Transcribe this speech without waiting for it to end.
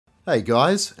Hey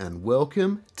guys, and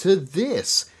welcome to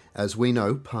this. As we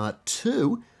know, part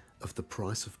 2 of the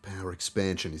Price of Power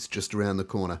expansion is just around the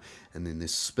corner. And in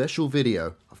this special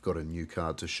video, I've got a new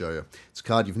card to show you. It's a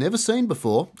card you've never seen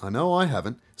before. I know I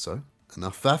haven't, so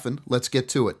enough faffing, let's get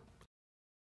to it.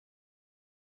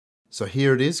 So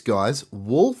here it is, guys,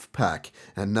 Wolf Pack.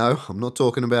 And no, I'm not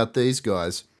talking about these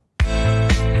guys.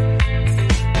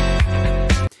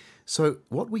 So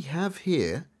what we have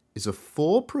here is a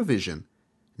 4-provision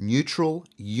neutral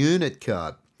unit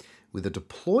card with a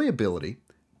deploy ability,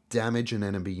 damage an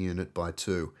enemy unit by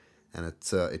 2. And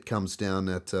it comes down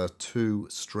at 2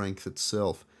 strength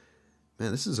itself.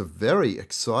 Man, this is a very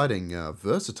exciting,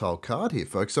 versatile card here,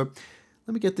 folks. So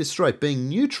let me get this straight. Being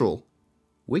neutral,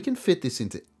 we can fit this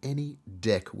into any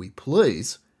deck we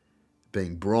please.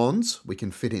 Being bronze, we can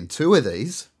fit in 2 of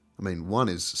these. I mean, 1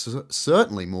 is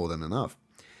certainly more than enough.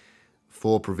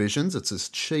 4 provisions, it's as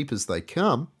cheap as they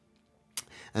come.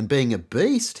 And being a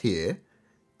beast here,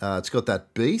 it's got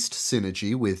that beast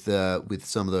synergy with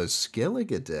some of those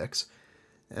Skellige decks.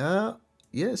 Yeah,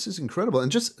 this is incredible.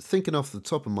 And just thinking off the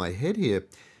top of my head here,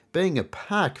 being a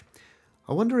pack,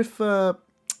 I wonder if there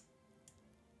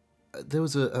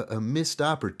was a missed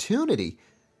opportunity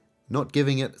not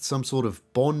giving it some sort of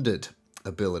bonded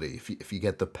ability if you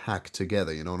get the pack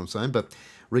together, you know what I'm saying? But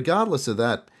regardless of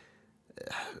that,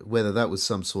 whether that was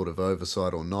some sort of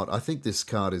oversight or not, I think this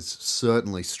card is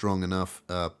certainly strong enough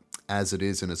as it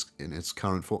is in its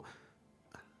current form.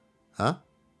 Huh?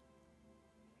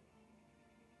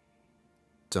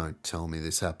 Don't tell me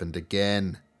this happened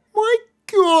again. My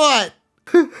God!